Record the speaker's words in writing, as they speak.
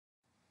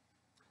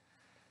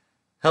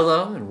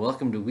Hello and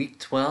welcome to week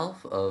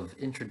 12 of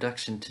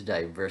Introduction to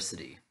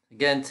Diversity.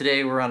 Again,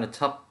 today we're on a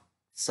tough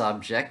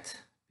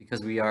subject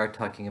because we are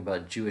talking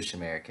about Jewish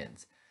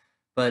Americans.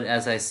 But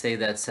as I say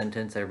that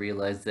sentence, I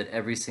realize that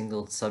every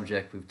single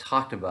subject we've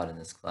talked about in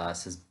this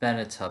class has been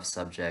a tough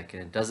subject,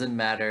 and it doesn't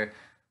matter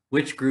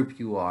which group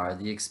you are,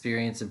 the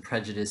experience of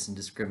prejudice and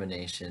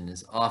discrimination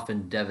is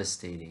often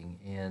devastating,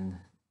 and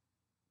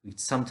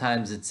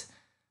sometimes it's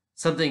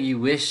something you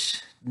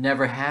wish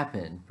never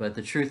happened, but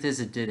the truth is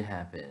it did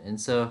happen.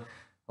 And so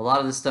a lot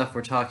of the stuff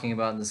we're talking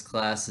about in this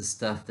class is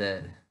stuff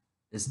that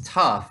is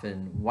tough.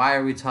 And why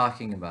are we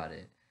talking about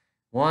it?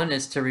 One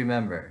is to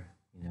remember,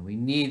 we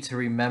need to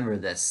remember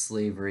that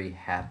slavery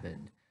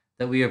happened,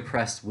 that we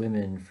oppressed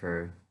women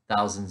for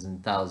thousands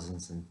and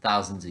thousands and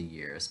thousands of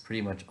years,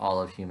 pretty much all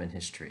of human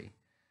history.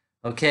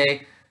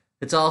 Okay?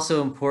 It's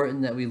also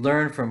important that we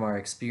learn from our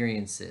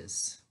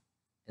experiences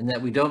and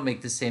that we don't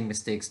make the same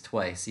mistakes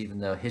twice, even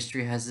though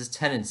history has this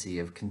tendency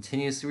of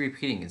continuously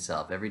repeating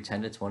itself every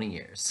 10 to 20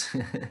 years.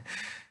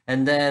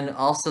 And then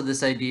also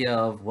this idea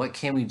of what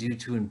can we do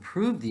to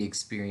improve the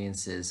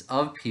experiences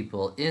of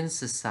people in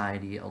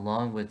society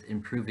along with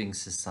improving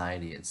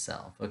society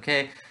itself.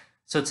 Okay,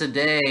 so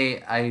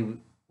today I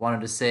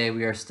wanted to say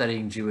we are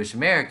studying Jewish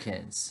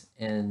Americans,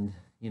 and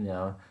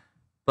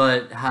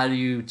but how do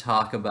you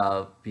talk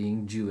about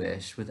being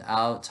Jewish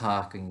without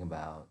talking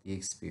about the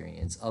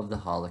experience of the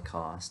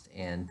Holocaust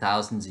and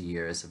thousands of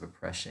years of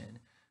oppression?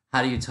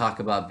 How do you talk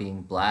about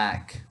being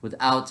Black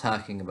without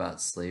talking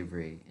about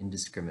slavery and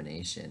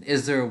discrimination?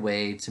 Is there a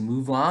way to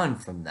move on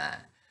from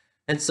that?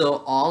 And so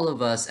all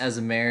of us as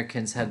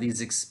Americans have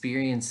these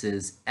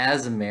experiences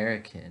as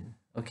American,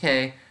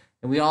 okay?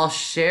 And we all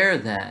share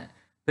that.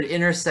 But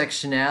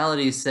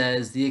intersectionality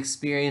says the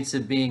experience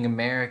of being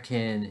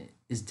American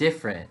is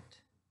different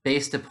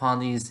based upon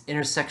these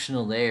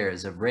intersectional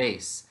layers of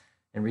race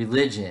and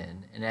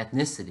religion and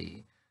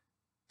ethnicity.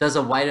 Does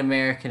a white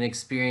American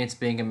experience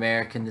being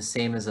American the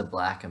same as a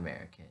Black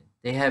American?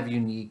 They have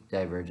unique,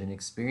 divergent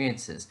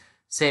experiences.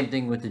 Same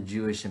thing with the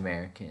Jewish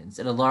Americans.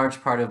 And a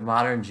large part of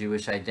modern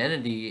Jewish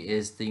identity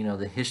is the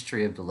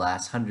history of the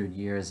last 100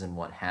 years and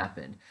what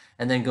happened,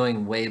 and then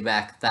going way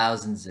back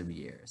thousands of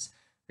years.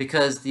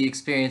 Because the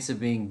experience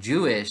of being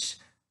Jewish,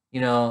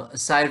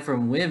 aside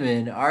from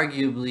women,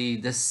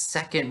 arguably the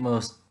second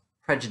most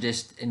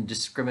prejudiced and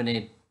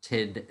discriminated,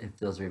 if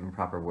those are even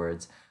proper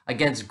words,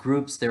 against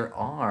groups there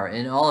are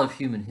in all of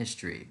human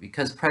history,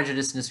 because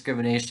prejudice and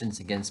discriminations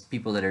against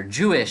people that are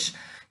Jewish,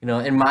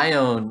 in my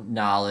own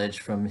knowledge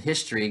from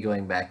history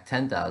going back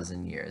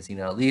 10,000 years,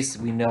 at least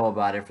we know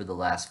about it for the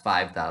last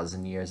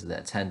 5,000 years of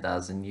that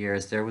 10,000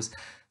 years, there was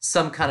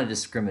some kind of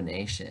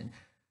discrimination.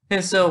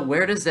 And so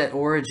where does that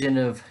origin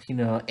of,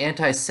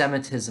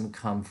 anti-Semitism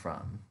come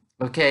from?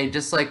 Okay,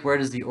 just like where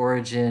does the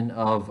origin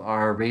of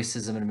our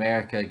racism in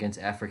America against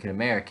African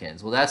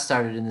Americans? Well, that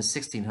started in the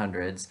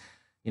 1600s,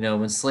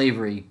 when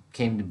slavery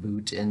came to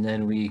boot, and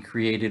then we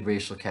created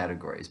racial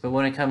categories. But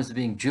when it comes to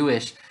being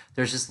Jewish,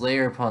 there's just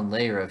layer upon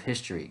layer of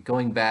history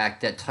going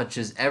back that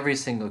touches every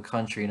single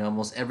country and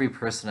almost every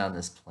person on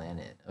this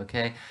planet,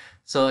 okay?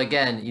 So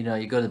again, you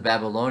go to the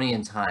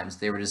Babylonian times,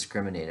 they were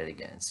discriminated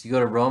against. You go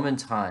to Roman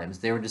times,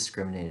 they were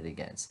discriminated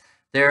against.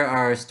 There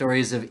are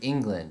stories of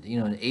England,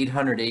 in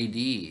 800 AD,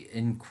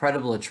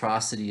 incredible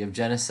atrocity of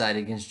genocide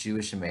against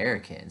Jewish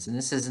Americans. And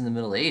this is in the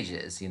Middle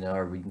Ages,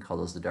 or we can call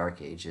those the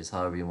Dark Ages,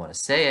 however you want to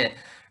say it,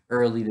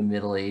 early to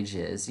Middle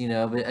Ages,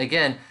 But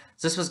again,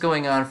 this was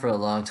going on for a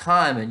long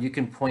time, and you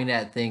can point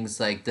at things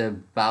like the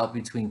bout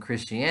between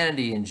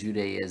Christianity and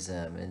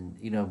Judaism,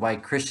 and, why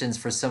Christians,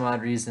 for some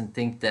odd reason,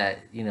 think that,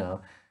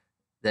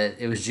 that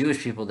it was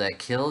Jewish people that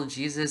killed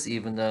Jesus,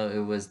 even though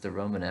it was the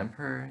Roman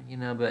Emperor,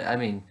 But I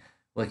mean,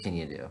 what can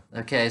you do?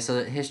 Okay,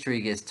 so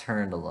history gets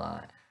turned a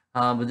lot.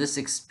 But this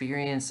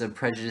experience of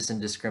prejudice and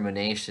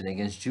discrimination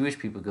against Jewish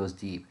people goes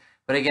deep.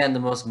 But again, the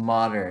most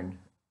modern,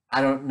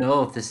 I don't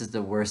know if this is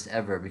the worst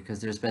ever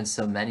because there's been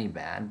so many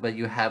bad, but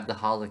you have the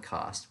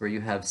Holocaust where you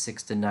have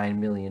 6 to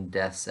 9 million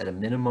deaths at a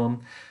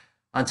minimum,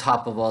 on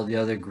top of all the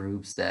other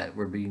groups that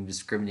were being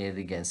discriminated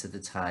against at the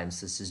time,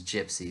 such as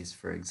gypsies,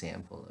 for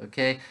example,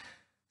 okay?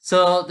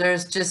 So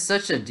there's just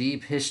such a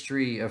deep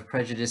history of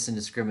prejudice and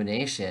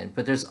discrimination,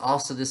 but there's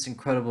also this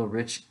incredible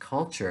rich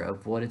culture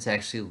of what it's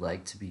actually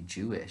like to be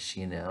Jewish,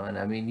 And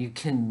I mean, you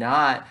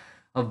cannot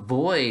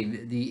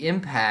avoid the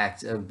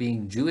impact of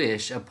being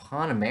Jewish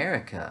upon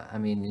America. I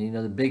mean,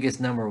 the biggest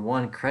number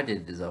one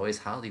credit is always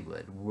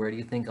Hollywood. Where do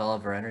you think all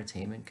of our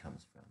entertainment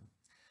comes from?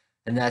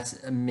 And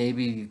that's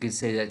maybe you could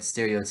say that's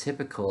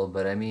stereotypical,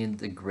 but I mean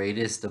the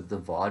greatest of the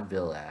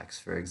vaudeville acts,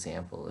 for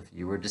example, if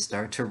you were to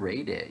start to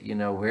rate it,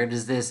 where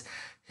does this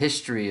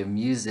history of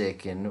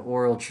music and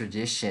oral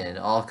tradition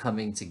all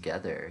coming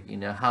together?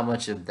 How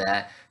much of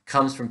that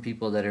comes from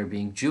people that are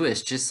being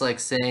Jewish? Just like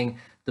saying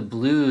the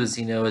blues,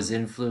 is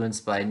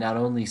influenced by not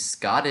only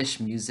Scottish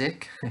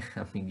music,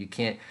 I mean, you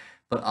can't,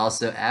 but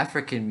also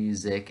African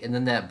music, and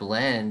then that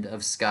blend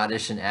of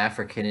Scottish and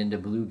African into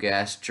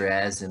bluegrass,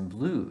 jazz, and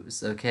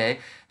blues, okay?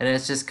 And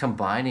it's just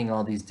combining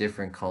all these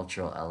different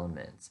cultural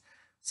elements.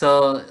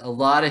 So a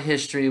lot of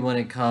history when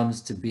it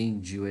comes to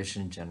being Jewish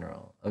in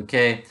general,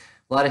 okay?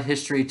 A lot of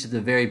history to the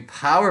very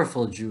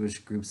powerful Jewish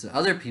groups that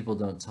other people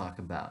don't talk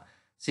about.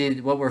 See,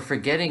 what we're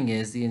forgetting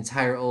is the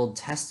entire Old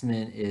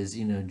Testament is,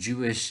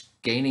 Jewish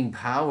gaining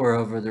power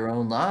over their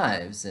own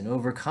lives and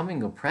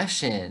overcoming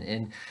oppression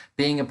and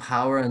being a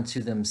power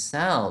unto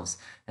themselves.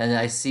 And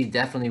I see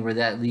definitely where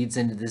that leads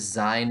into this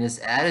Zionist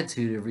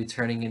attitude of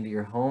returning into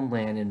your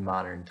homeland in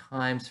modern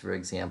times, for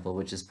example,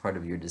 which is part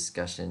of your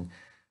discussion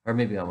or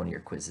maybe on one of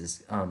your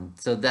quizzes.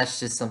 So that's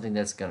just something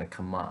that's going to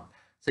come up.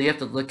 So you have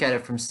to look at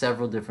it from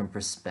several different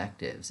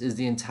perspectives. Is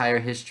the entire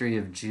history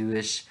of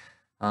Jewish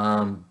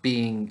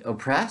being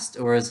oppressed,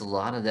 or is a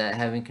lot of that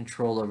having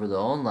control over their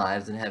own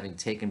lives and having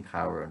taken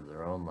power into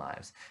their own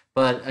lives?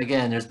 But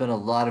again, there's been a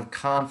lot of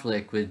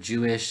conflict with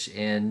Jewish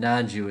and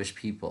non-Jewish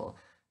people.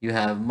 You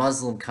have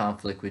Muslim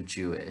conflict with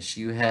Jewish.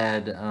 You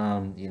had,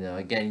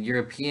 again,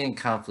 European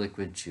conflict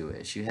with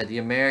Jewish. You had the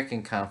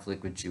American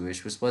conflict with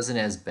Jewish, which wasn't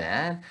as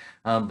bad,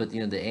 but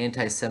the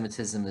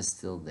anti-Semitism is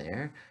still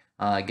there.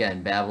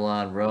 Again,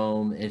 Babylon,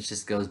 Rome, it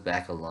just goes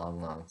back a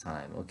long, long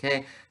time,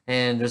 okay?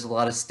 And there's a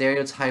lot of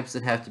stereotypes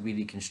that have to be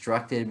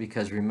deconstructed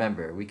because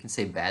remember, we can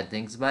say bad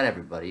things about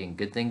everybody and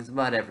good things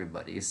about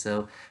everybody.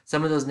 So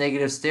some of those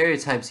negative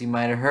stereotypes you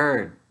might have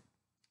heard,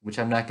 which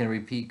I'm not going to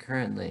repeat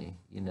currently,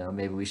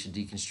 maybe we should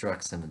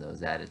deconstruct some of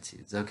those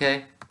attitudes,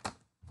 okay?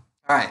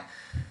 All right.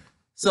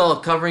 So,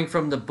 covering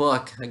from the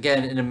book,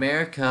 again, in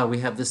America, we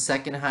have the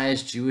second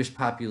highest Jewish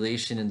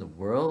population in the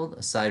world,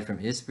 aside from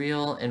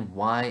Israel. And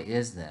why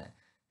is that?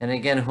 And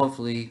again,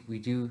 hopefully, we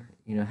do,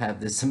 have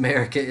this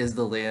America is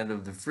the land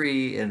of the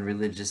free and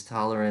religious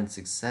tolerance,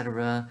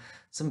 etc.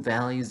 Some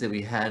values that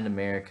we had in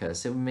America.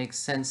 So, it would make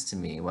sense to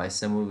me why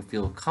someone would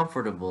feel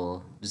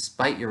comfortable,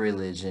 despite your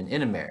religion,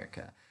 in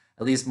America.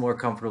 At least more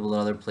comfortable than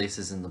other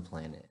places in the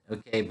planet.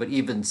 Okay, but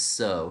even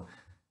so,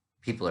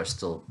 people are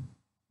still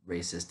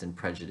racist and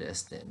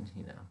prejudiced and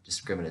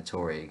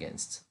discriminatory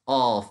against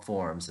all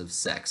forms of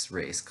sex,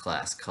 race,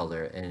 class,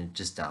 color, and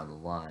just down the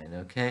line.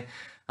 Okay,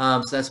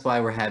 so that's why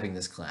we're having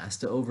this class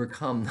to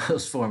overcome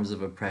those forms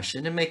of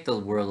oppression and make the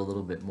world a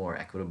little bit more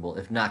equitable,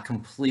 if not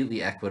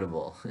completely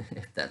equitable,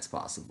 if that's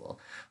possible.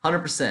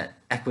 100%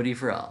 equity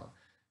for all.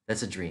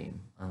 That's a dream.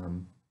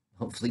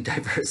 Hopefully,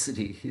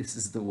 diversity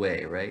is the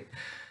way, right?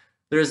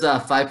 There's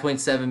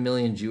 5.7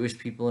 million Jewish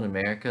people in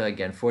America.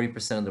 Again,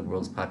 40% of the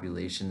world's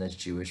population that's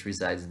Jewish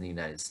resides in the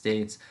United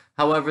States.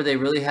 However, they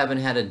really haven't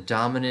had a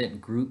dominant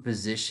group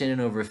position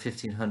in over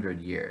 1,500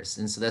 years.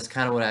 And so that's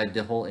kind of what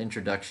the whole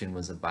introduction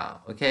was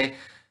about, okay?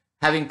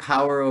 Having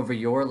power over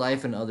your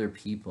life and other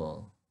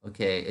people,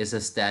 okay, is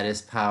a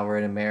status power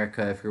in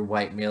America if you're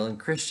white, male, and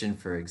Christian,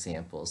 for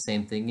example.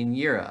 Same thing in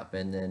Europe.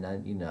 And then,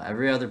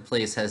 every other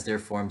place has their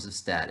forms of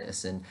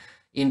status. And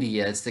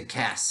India, it's the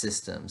caste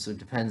system, so it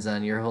depends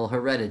on your whole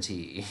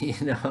heredity,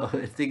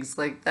 things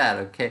like that,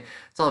 okay?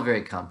 It's all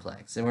very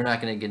complex, and we're not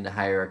going to get into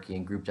hierarchy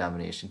and group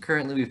domination.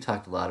 Currently, we've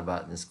talked a lot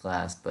about in this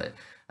class, but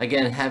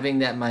again, having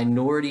that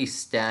minority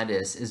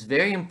status is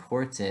very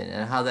important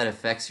and how that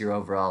affects your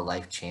overall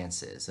life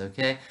chances,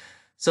 okay?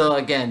 So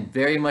again,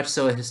 very much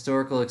so a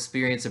historical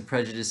experience of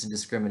prejudice and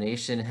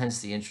discrimination,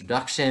 hence the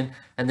introduction.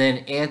 And then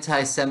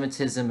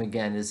anti-Semitism,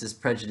 again, is this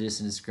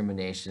prejudice and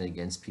discrimination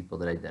against people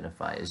that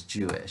identify as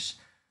Jewish.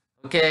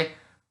 Okay,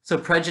 so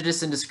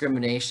prejudice and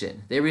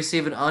discrimination. They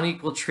receive an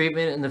unequal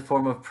treatment in the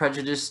form of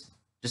prejudice,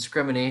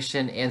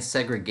 discrimination, and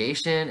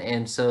segregation.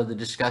 And so the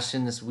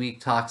discussion this week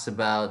talks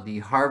about the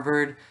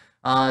Harvard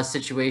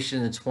situation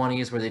in the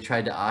 20s where they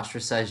tried to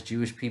ostracize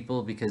Jewish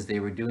people because they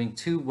were doing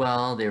too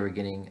well. They were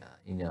getting,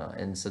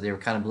 and so they were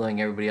kind of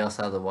blowing everybody else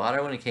out of the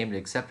water when it came to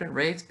acceptance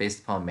rates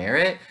based upon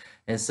merit.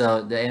 And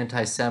so the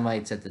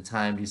anti-Semites at the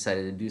time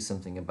decided to do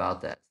something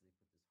about that.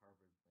 So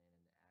they put this Harvard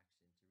plan into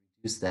action to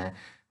reduce that,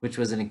 which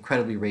was an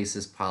incredibly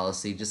racist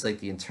policy, just like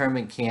the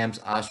internment camps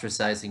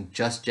ostracizing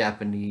just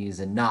Japanese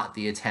and not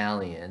the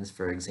Italians,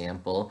 for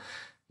example.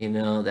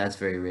 That's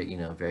very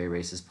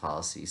racist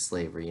policy,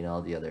 slavery,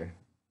 all the other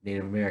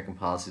Native American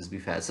policies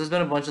we've had. So there's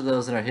been a bunch of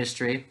those in our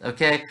history,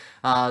 okay?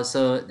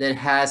 So that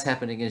has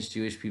happened against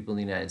Jewish people in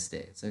the United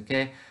States,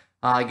 okay?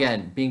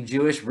 Again, being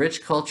Jewish,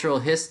 rich cultural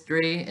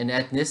history and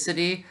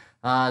ethnicity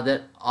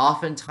that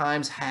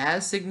oftentimes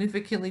has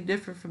significantly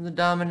different from the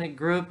dominant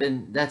group.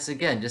 And that's,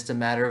 again, just a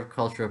matter of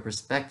cultural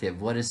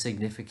perspective. What is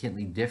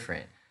significantly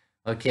different?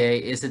 Okay,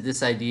 is it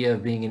this idea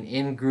of being an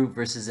in-group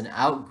versus an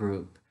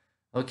out-group?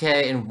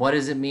 Okay, and what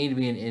does it mean to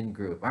be an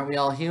in-group? Aren't we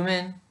all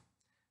human?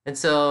 And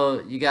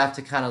so you have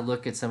to kind of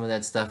look at some of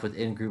that stuff with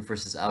in-group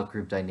versus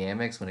out-group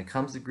dynamics. When it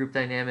comes to group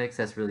dynamics,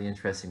 that's really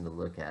interesting to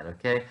look at,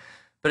 okay?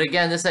 But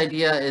again, this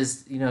idea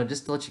is,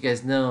 just to let you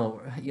guys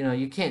know,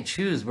 you can't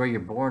choose where you're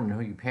born and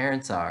who your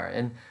parents are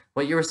and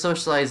what you were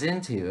socialized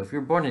into. If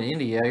you're born in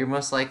India, you're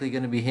most likely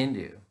going to be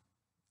Hindu.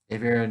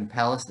 If you're in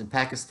Palestine,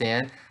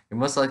 Pakistan, you're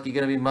most likely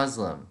going to be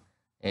Muslim.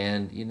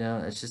 And,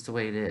 it's just the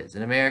way it is.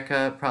 In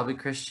America, probably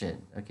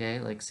Christian, okay?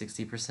 Like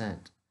 60%.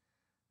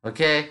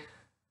 Okay?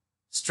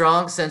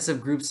 Strong sense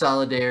of group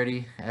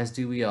solidarity, as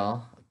do we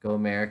all. Go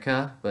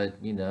America, but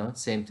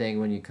same thing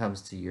when it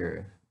comes to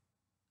your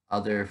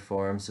other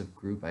forms of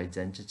group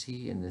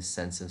identity and this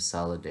sense of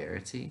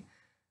solidarity.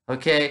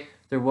 Okay,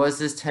 there was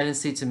this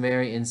tendency to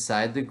marry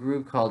inside the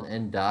group called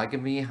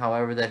endogamy.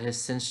 However, that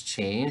has since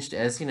changed.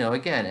 As you know,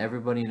 again,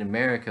 everybody in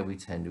America, we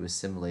tend to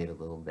assimilate a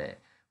little bit.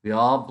 We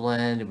all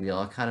blend and we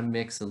all kind of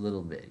mix a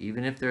little bit,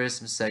 even if there is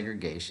some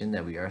segregation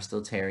that we are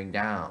still tearing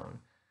down.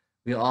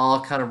 We all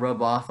kind of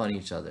rub off on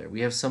each other.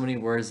 We have so many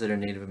words that are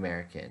Native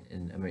American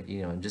and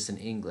and just in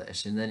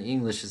English. And then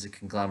English is a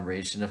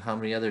conglomeration of how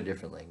many other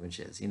different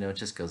languages. It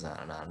just goes on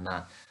and on and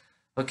on.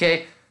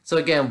 Okay, so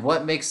again,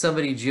 what makes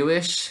somebody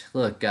Jewish?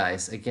 Look,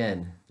 guys,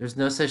 again, there's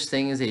no such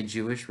thing as a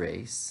Jewish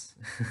race.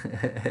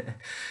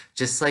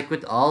 Just like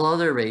with all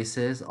other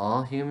races,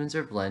 all humans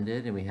are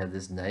blended, and we have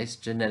this nice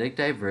genetic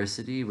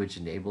diversity, which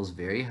enables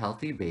very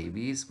healthy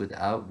babies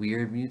without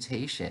weird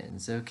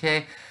mutations,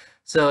 okay?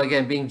 So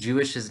again, being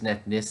Jewish is an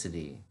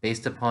ethnicity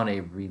based upon a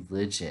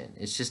religion.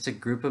 It's just a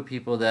group of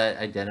people that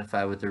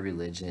identify with a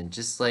religion,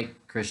 just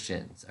like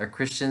Christians. Are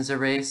Christians a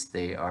race?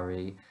 They are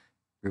a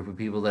group of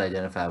people that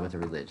identify with a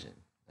religion,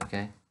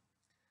 okay?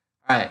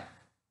 All right,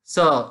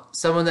 so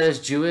someone that is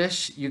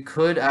Jewish, you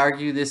could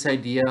argue this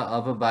idea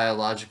of a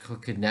biological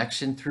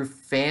connection through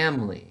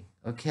family,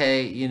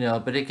 okay?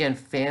 But again,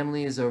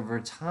 family is over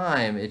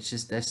time. That's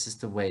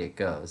just the way it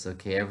goes,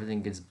 okay?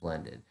 Everything gets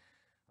blended.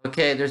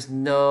 Okay, there's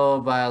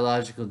no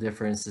biological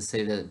difference to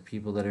say that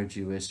people that are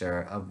Jewish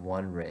are of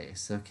one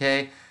race,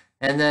 okay?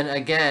 And then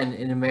again,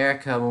 in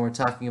America, when we're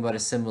talking about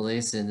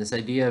assimilation, this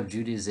idea of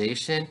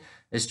Judaization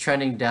is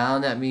trending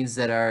down. That means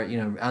that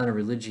on a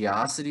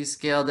religiosity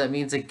scale, that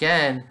means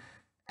again,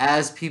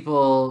 as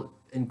people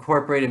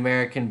incorporate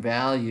American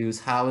values,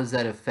 how is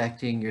that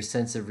affecting your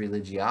sense of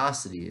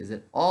religiosity? Is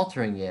it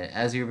altering it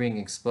as you're being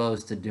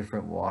exposed to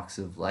different walks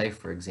of life,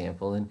 for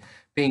example? And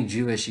being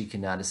Jewish, you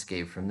cannot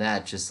escape from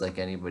that, just like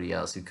anybody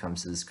else who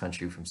comes to this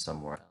country from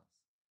somewhere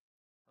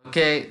else.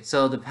 Okay,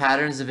 so the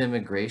patterns of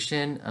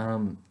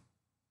immigration,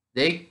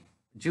 they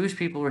Jewish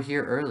people were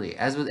here early,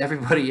 as with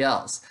everybody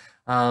else.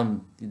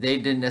 They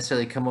didn't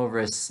necessarily come over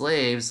as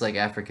slaves like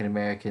African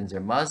Americans or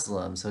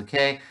Muslims,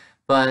 okay?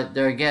 But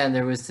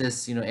there was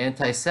this,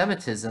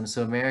 anti-Semitism,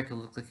 so America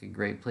looked like a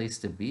great place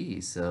to be.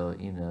 So,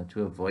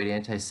 to avoid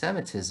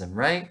anti-Semitism,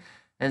 right?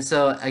 And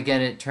so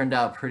again, it turned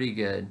out pretty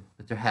good,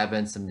 but there have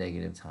been some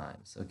negative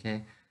times,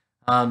 okay?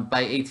 By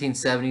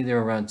 1870, there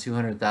were around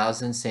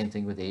 200,000, same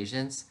thing with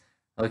Asians,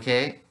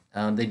 okay?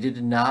 They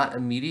did not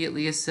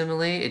immediately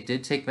assimilate. It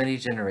did take many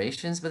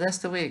generations, but that's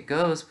the way it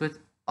goes with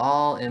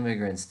all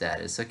immigrant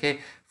status, okay?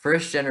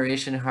 First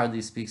generation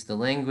hardly speaks the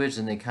language,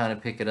 and they kind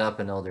of pick it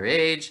up in older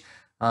age.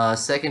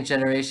 Second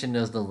generation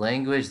knows the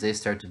language. They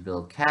start to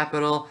build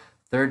capital.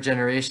 Third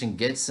generation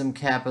gets some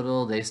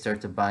capital. They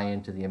start to buy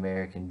into the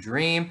American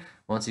dream.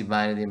 Once you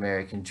buy into the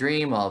American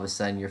dream, all of a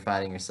sudden you're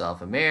finding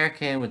yourself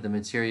American with the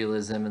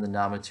materialism and the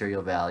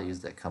non-material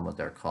values that come with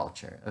our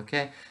culture,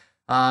 okay?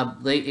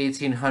 Late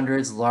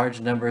 1800s,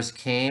 large numbers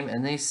came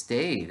and they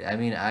stayed. I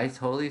mean, I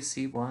totally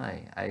see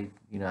why.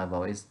 I've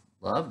always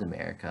loved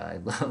America. I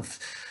love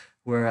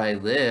where I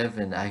live,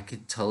 and I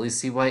could totally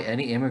see why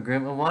any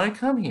immigrant would want to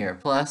come here.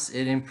 Plus,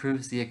 it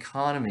improves the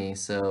economy.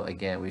 So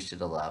again, we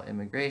should allow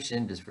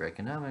immigration just for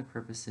economic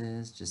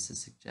purposes. Just a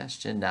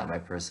suggestion, not my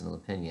personal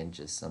opinion,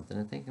 just something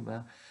to think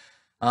about.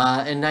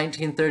 In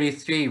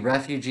 1933,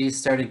 refugees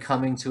started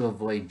coming to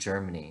avoid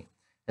Germany.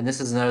 And this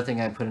is another thing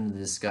I put into the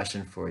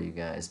discussion for you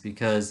guys,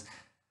 because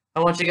I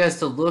want you guys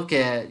to look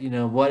at,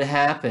 what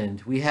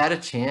happened. We had a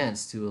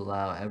chance to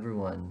allow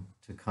everyone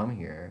to come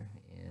here,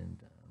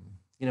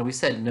 and we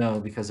said no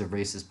because of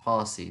racist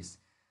policies.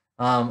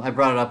 I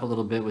brought it up a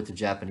little bit with the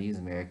Japanese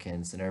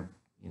Americans, and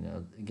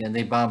again,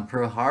 they bombed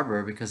Pearl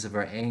Harbor because of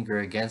our anger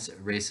against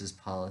racist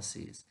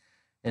policies.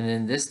 And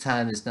in this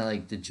time, it's not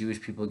like the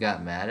Jewish people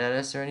got mad at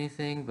us or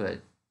anything, but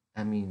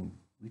I mean,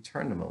 we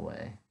turned them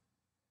away.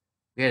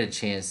 We had a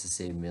chance to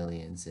save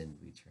millions and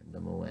we turned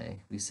them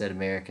away. We said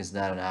America's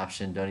not an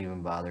option. Don't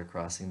even bother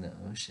crossing the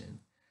ocean.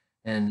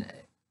 And,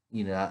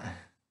 you know,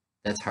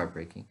 that's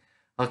heartbreaking.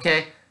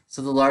 Okay,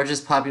 so the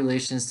largest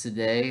populations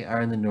today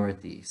are in the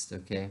Northeast.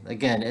 Okay,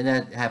 again, and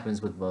that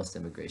happens with most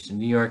immigration: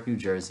 New York, New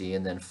Jersey,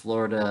 and then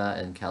Florida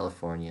and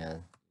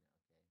California.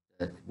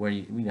 Where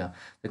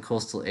the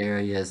coastal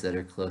areas that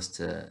are close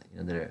to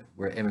that are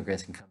where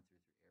immigrants can come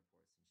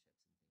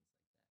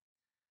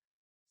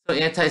through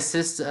airports and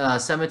ships and things like that.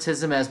 So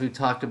anti-Semitism, as we've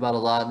talked about a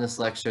lot in this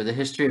lecture, the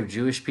history of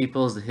Jewish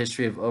people is the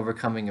history of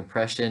overcoming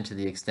oppression to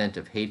the extent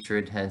of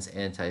hatred, hence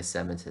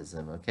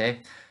anti-Semitism, okay?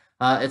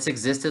 It's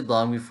existed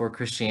long before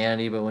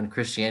Christianity, but when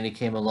Christianity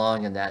came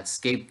along and that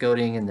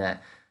scapegoating and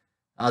that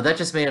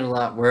just made it a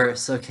lot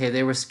worse. Okay,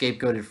 they were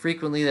scapegoated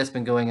frequently. That's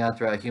been going on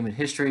throughout human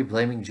history,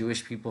 blaming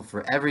Jewish people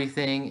for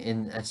everything,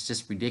 and that's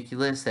just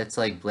ridiculous. That's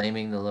like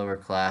blaming the lower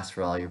class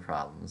for all your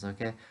problems,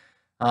 okay?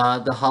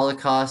 The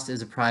Holocaust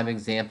is a prime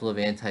example of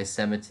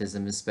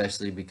anti-Semitism,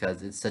 especially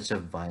because it's such a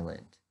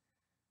violent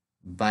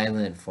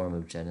form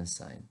of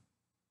genocide.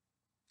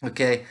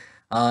 Okay,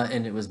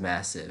 and it was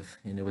massive,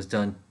 and it was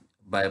done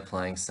by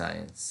applying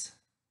science.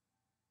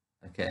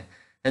 Okay,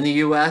 In the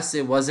US,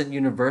 it wasn't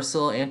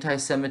universal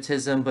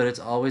anti-Semitism, but it's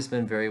always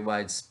been very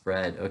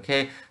widespread,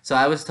 okay? So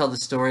I always tell the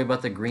story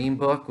about the Green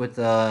Book with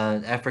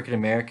African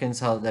Americans,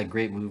 how that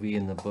great movie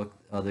in the book,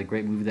 the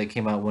great movie that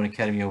came out, won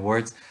Academy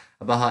Awards,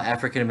 about how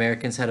African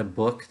Americans had a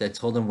book that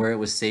told them where it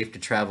was safe to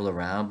travel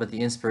around, but the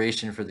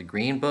inspiration for the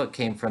Green Book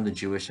came from the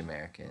Jewish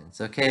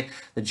Americans, okay?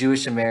 The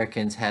Jewish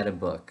Americans had a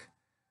book,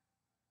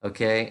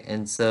 okay?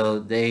 And so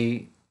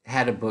they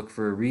had a book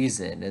for a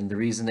reason, and the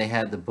reason they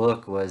had the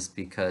book was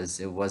because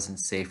it wasn't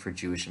safe for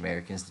Jewish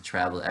Americans to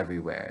travel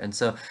everywhere. And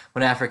so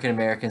when African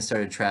Americans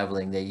started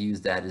traveling, they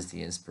used that as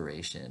the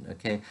inspiration,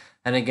 okay?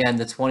 And again,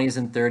 the 20s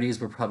and 30s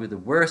were probably the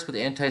worst with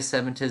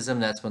anti-Semitism.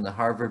 That's when the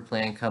Harvard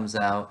Plan comes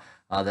out.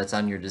 That's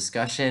on your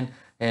discussion.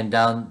 And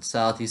down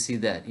south, you see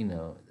that, you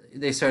know,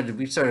 we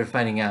started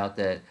finding out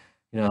that,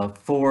 you know,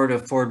 Ford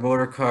of Ford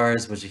Motor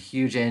Cars was a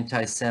huge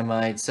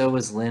anti-Semite. So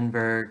was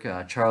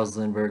Lindbergh, Charles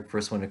Lindbergh,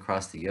 first one to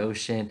cross the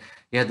ocean.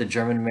 You had the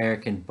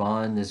German-American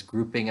Bund, this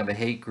grouping of a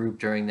hate group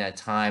during that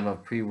time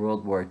of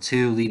pre-World War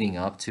II leading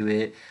up to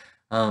it.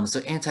 So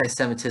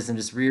anti-Semitism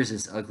just rears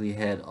its ugly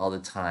head all the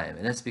time.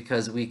 And that's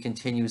because we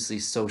continuously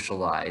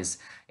socialize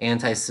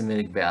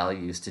anti-Semitic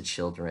values to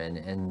children.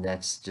 And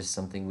that's just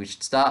something we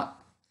should stop.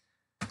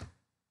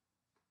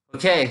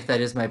 Okay, that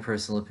is my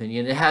personal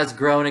opinion. It has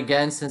grown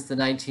again since the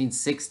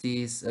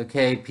 1960s.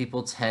 Okay,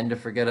 people tend to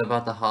forget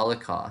about the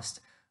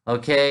Holocaust.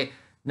 Okay,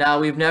 now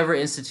we've never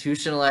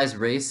institutionalized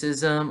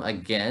racism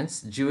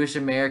against Jewish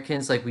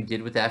Americans like we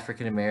did with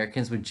African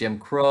Americans with Jim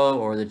Crow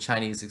or the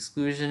Chinese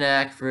Exclusion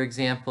Act, for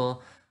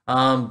example.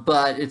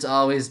 But it's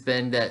always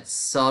been that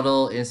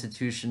subtle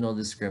institutional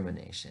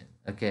discrimination.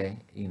 Okay,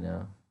 you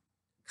know,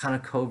 kind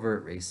of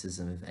covert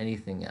racism, if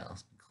anything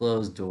else,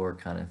 closed door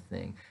kind of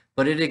thing.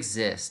 But it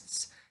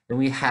exists, and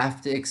we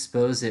have to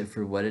expose it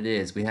for what it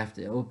is. We have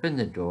to open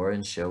the door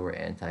and show where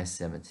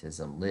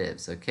anti-Semitism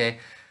lives, okay?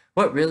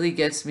 What really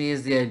gets me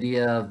is the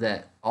idea of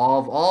that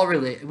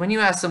when you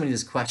ask somebody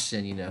this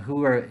question, you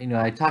know,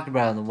 I talked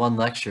about it in the one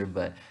lecture,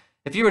 but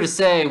if you were to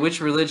say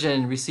which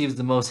religion receives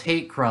the most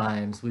hate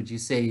crimes, would you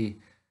say,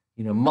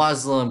 you know,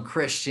 Muslim,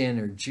 Christian,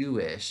 or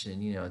Jewish?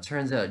 And, you know, it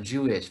turns out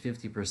Jewish,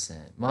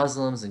 50%.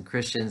 Muslims and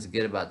Christians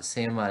get about the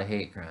same amount of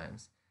hate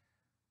crimes.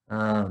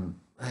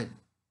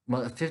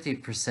 But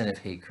 50% of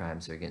hate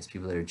crimes are against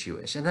people that are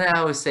Jewish. And then I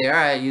always say, all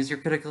right, use your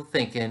critical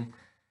thinking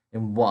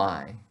and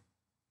why.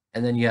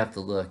 And then you have to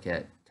look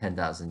at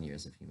 10,000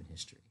 years of human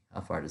history. How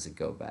far does it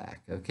go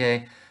back?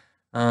 Okay.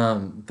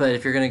 But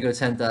if you're going to go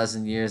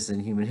 10,000 years in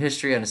human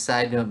history, on a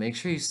side note, make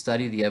sure you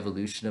study the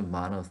evolution of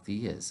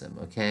monotheism,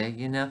 okay?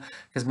 You know,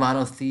 because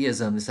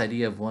monotheism, this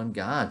idea of one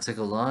God, took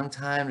a long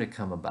time to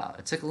come about.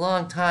 It took a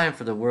long time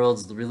for the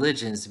world's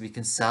religions to be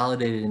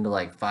consolidated into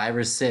like 5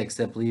 or 6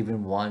 that believe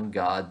in one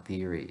God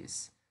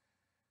theories.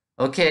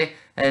 Okay,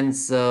 and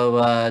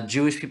so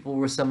Jewish people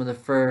were some of the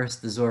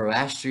first, the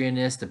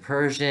Zoroastrianists, the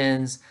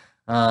Persians.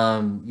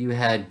 You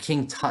had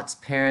King Tut's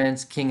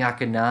parents, King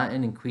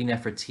Akhenaten and Queen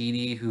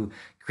Nefertiti, who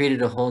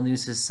created a whole new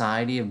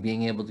society of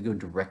being able to go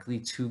directly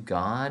to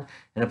God.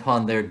 And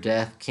upon their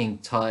death, King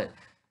Tut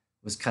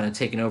was kind of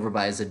taken over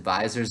by his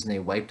advisors, and they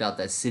wiped out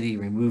that city,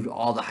 removed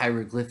all the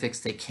hieroglyphics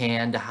they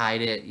can to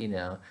hide it. You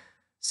know,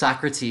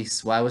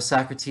 Socrates, why was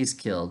Socrates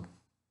killed?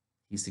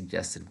 He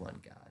suggested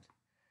one God.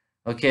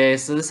 Okay,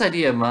 so this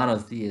idea of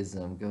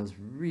monotheism goes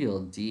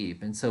real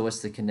deep. And so what's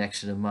the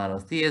connection of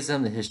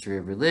monotheism, the history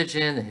of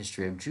religion, the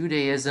history of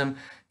Judaism?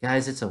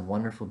 Guys, it's a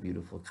wonderful,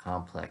 beautiful,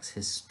 complex,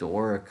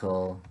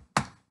 historical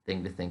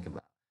thing to think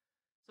about.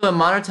 So in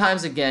modern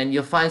times, again,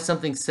 you'll find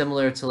something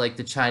similar to like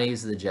the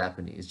Chinese or the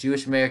Japanese.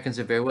 Jewish Americans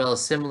are very well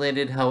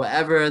assimilated.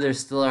 However, there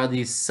still are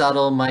these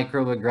subtle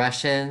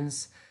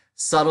microaggressions,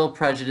 subtle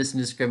prejudice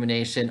and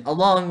discrimination,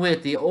 along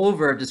with the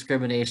overt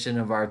discrimination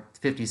of our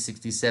 50,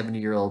 60,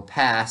 70-year-old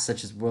past,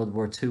 such as World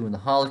War II and the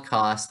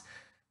Holocaust,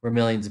 where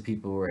millions of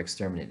people were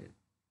exterminated.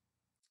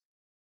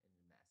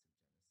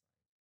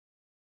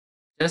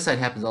 Genocide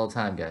happens all the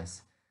time,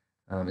 guys.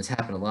 It's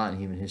happened a lot in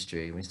human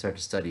history when we start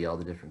to study all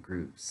the different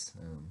groups.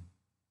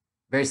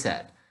 Very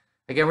sad.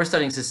 Again, we're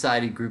studying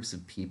society, groups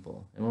of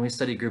people. And when we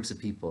study groups of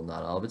people,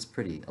 not all of it's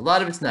pretty. A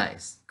lot of it's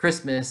nice.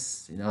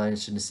 Christmas, you know, I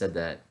shouldn't have said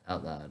that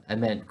out loud. I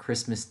meant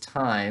Christmas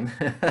time.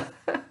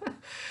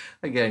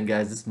 Again,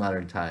 guys, it's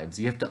modern times.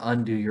 You have to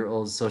undo your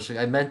old social...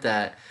 I meant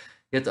that.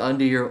 You have to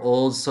undo your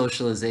old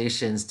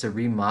socializations to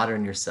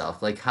remodern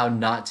yourself, like how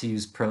not to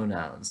use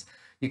pronouns.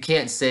 You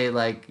can't say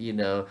like, you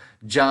know,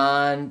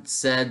 John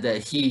said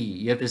that he.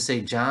 You have to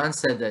say John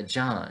said that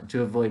John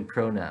to avoid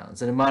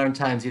pronouns. And in modern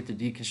times, you have to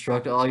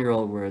deconstruct all your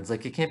old words.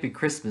 Like it can't be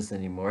Christmas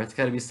anymore. It's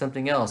got to be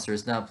something else or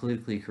it's not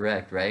politically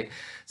correct, right?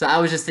 So I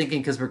was just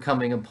thinking because we're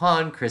coming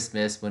upon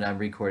Christmas when I'm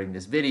recording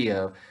this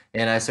video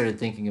and I started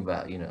thinking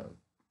about, you know,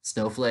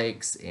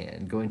 snowflakes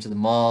and going to the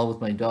mall with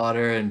my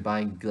daughter and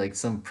buying like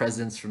some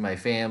presents for my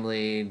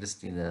family,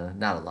 just, you know,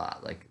 not a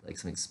lot, like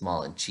something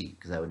small and cheap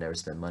because I would never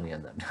spend money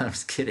on them. No, I'm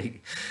just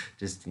kidding.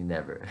 Just you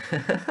never.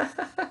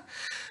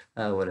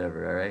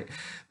 Whatever, all right.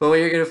 But what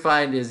you're gonna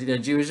find is, you know,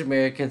 Jewish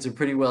Americans are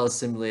pretty well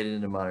assimilated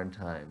into modern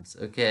times,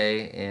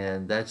 okay?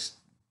 And that's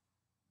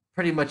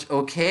pretty much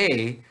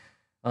okay.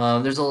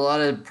 There's a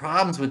lot of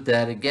problems with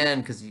that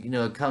again because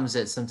it comes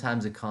at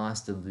sometimes a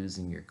cost of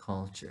losing your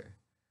culture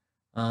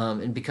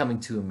and becoming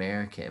too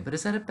American. But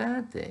is that a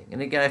bad thing?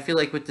 And again, I feel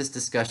like with this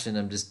discussion,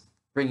 I'm just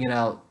bringing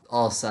out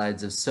all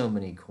sides of so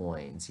many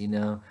coins.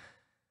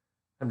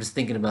 I'm just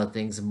thinking about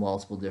things in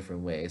multiple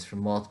different ways, from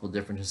multiple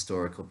different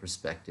historical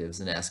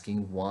perspectives, and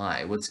asking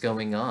why, what's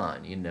going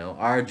on.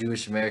 Are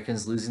Jewish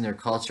Americans losing their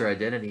culture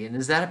identity, and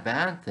is that a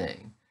bad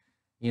thing?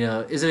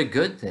 Is it a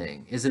good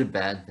thing? Is it a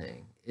bad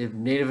thing? If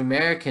Native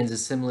Americans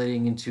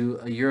assimilating into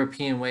a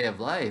European way of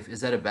life,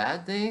 is that a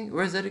bad thing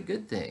or is that a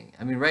good thing?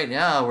 I mean, right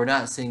now we're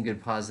not seeing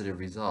good positive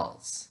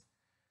results.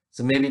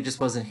 So maybe it just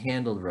wasn't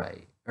handled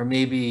right. Or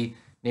maybe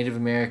Native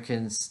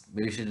Americans,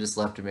 maybe we should have just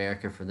left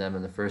America for them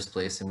in the first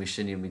place and we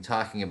shouldn't even be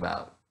talking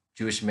about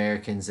Jewish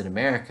Americans in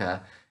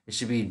America. It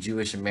should be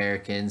Jewish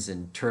Americans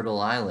in Turtle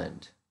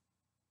Island.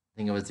 I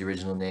think it was the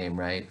original name,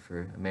 right,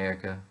 for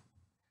America,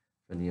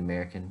 from the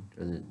American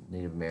or the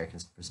Native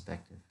Americans'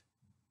 perspective.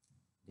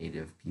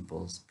 Native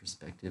people's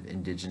perspective,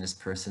 indigenous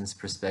person's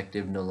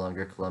perspective, no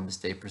longer Columbus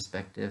Day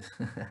perspective.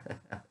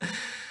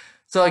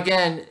 So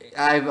again,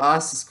 I've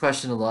asked this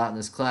question a lot in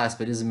this class,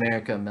 but is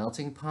America a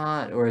melting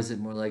pot or is it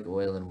more like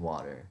oil and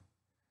water?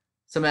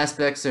 Some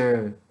aspects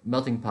are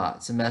melting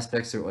pot, some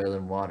aspects are oil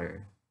and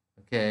water.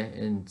 Okay,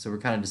 and so we're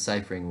kind of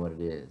deciphering what it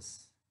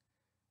is.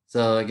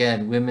 So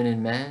again, women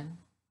and men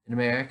in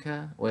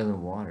America, oil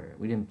and water.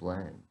 We didn't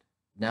blend.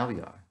 Now we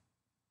are.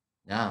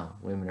 Now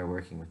women are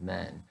working with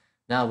men.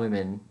 Now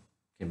women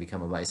can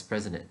become a vice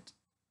president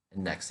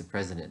and next a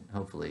president,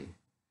 hopefully.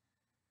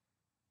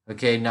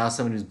 Okay, now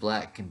someone who's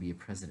black can be a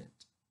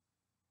president.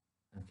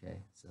 Okay,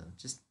 so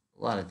just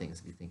a lot of things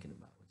to be thinking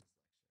about.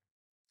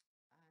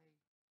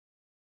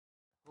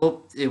 I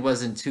hope it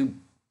wasn't too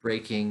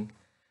breaking.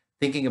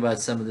 Thinking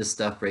about some of this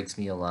stuff breaks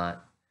me a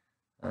lot.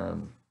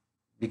 Um,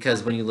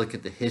 because when you look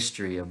at the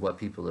history of what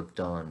people have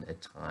done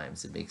at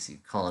times, it makes you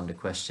call into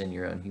question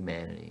your own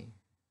humanity.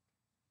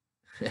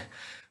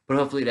 But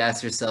hopefully to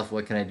ask yourself,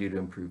 what can I do to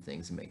improve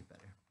things and make it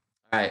better?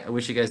 All right, I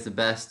wish you guys the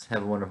best.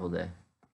 Have a wonderful day.